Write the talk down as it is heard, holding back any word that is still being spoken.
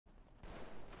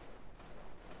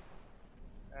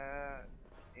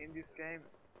this game,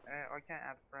 I can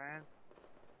add friends.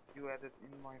 You added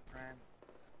in my friend.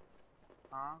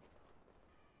 Huh?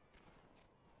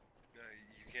 No,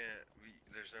 you can't.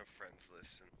 There's no friends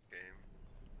list in the game.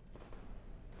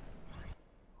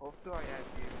 How do I add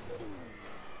you?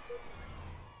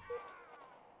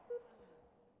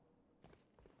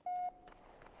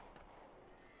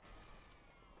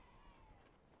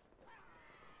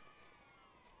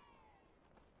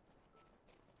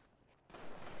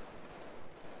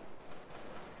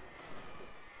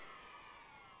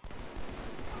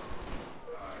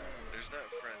 There's not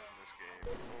friends in this game.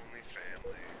 Only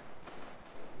family.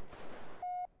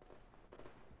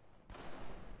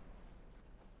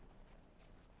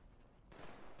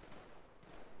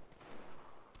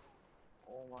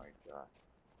 Oh my god.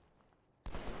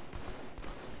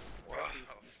 Wow.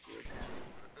 Good.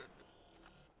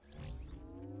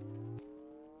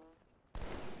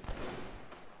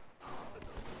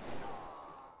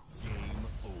 Game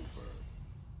over.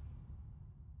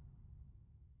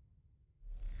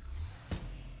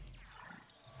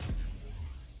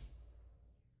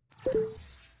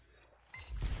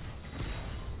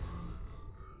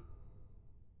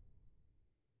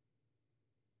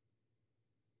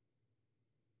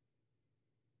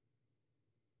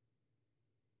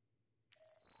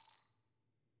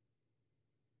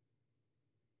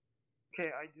 Okay,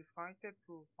 I disconnected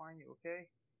to find you, okay?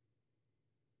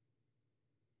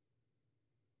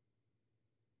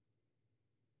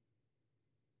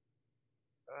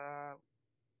 Uh,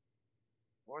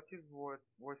 what is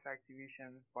voice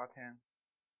activation button?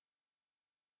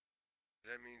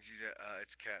 That means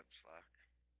it's caps lock.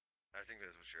 I think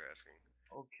that's what you're asking.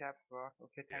 Oh, caps lock.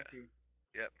 Okay, thank Yeah. you.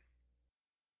 Yep.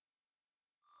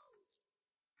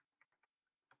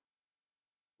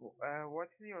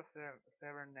 What's your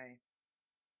server name?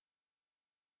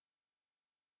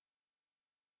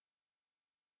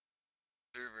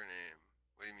 Server name.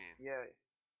 What do you mean? Yeah.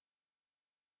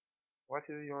 What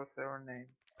is your server name?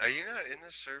 Are you not in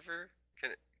the server?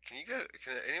 Can you guys?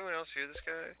 Can anyone else hear this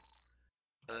guy?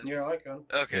 Yeah, I can.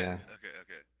 Okay. Yeah.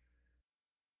 Okay.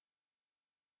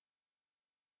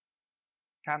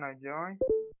 Can I join?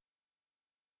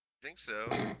 I think so.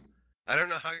 I don't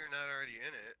know how you're not already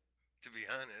in it, to be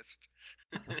honest.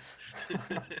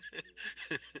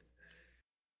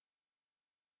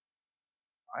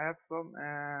 I have some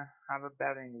have a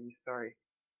bad English. Sorry.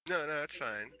 No, it's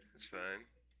fine. It's fine.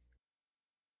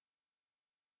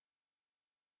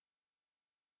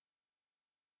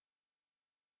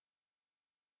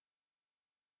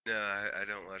 No, I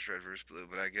don't watch Red vs. Blue,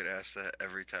 but I get asked that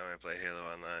every time I play Halo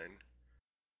Online.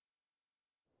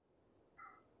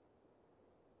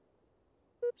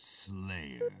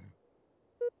 Slayer.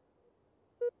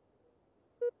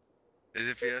 Is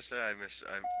it Fiesta? I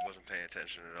wasn't paying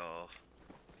attention at all.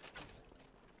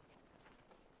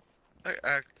 I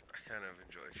kind of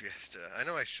enjoy Fiesta. I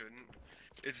know I shouldn't.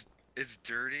 It's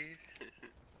dirty.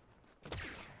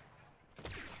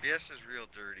 Fiesta's real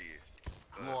dirty.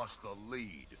 But Lost the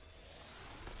lead.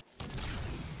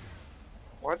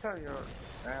 What are your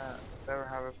server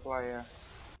have a player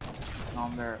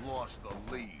number? Lost the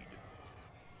lead.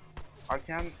 I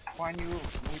can find you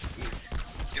with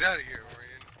it. get out of here,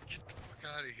 Orion. Get the fuck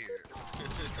out of here.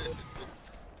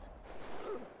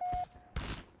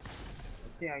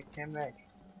 Okay, I came back.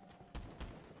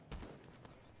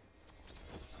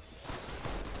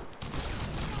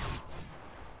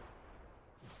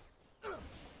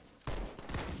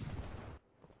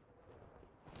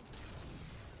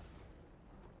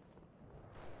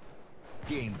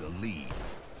 Gained the lead.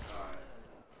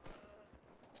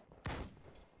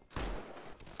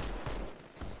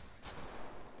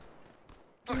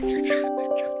 Fuck you, God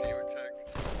damn it, Tech.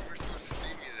 You were supposed to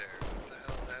see me there. What the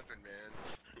hell happened, man?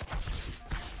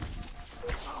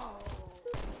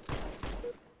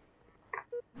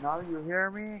 Now you hear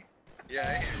me? Yeah, I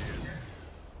hear you.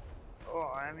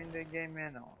 Oh, I'm in the game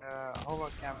now. How I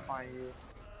can find you?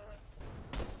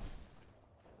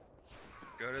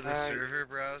 Go to the server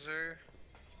browser.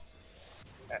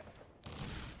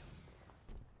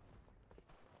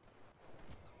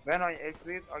 When I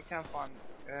exit, I can find.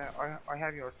 I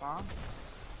have your song.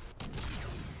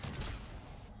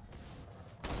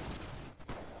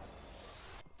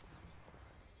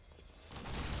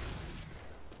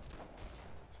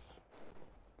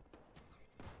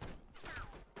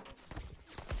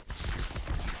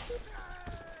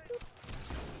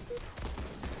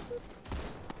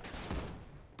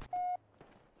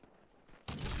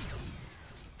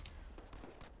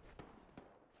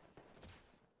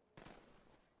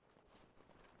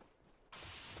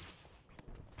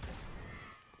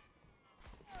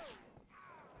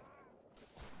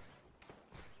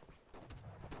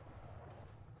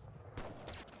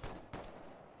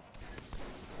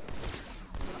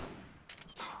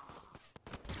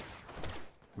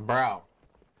 Bro.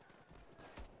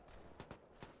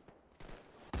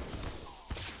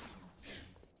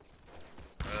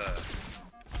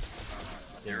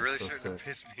 You're Yeah, really so starting to sick.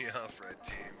 piss me off, Red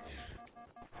Team.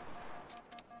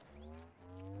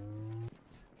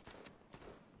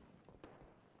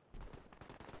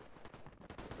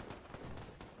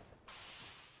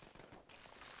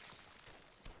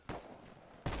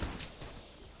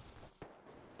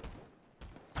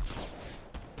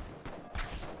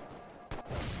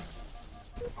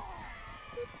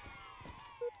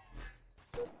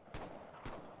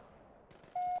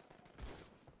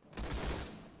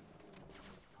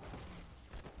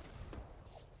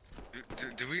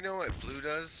 Do we know what blue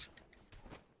does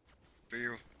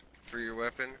for your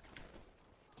weapon?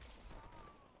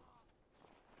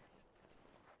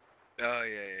 Oh yeah,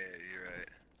 you're right.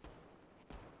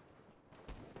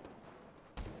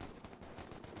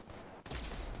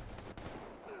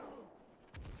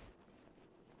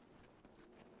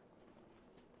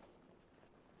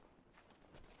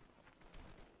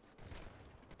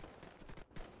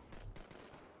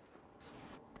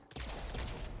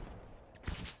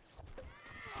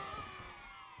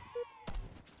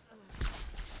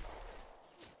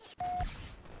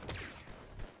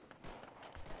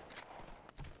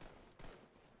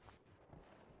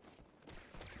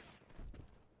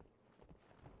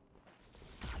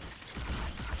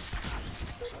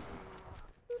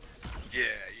 Yeah,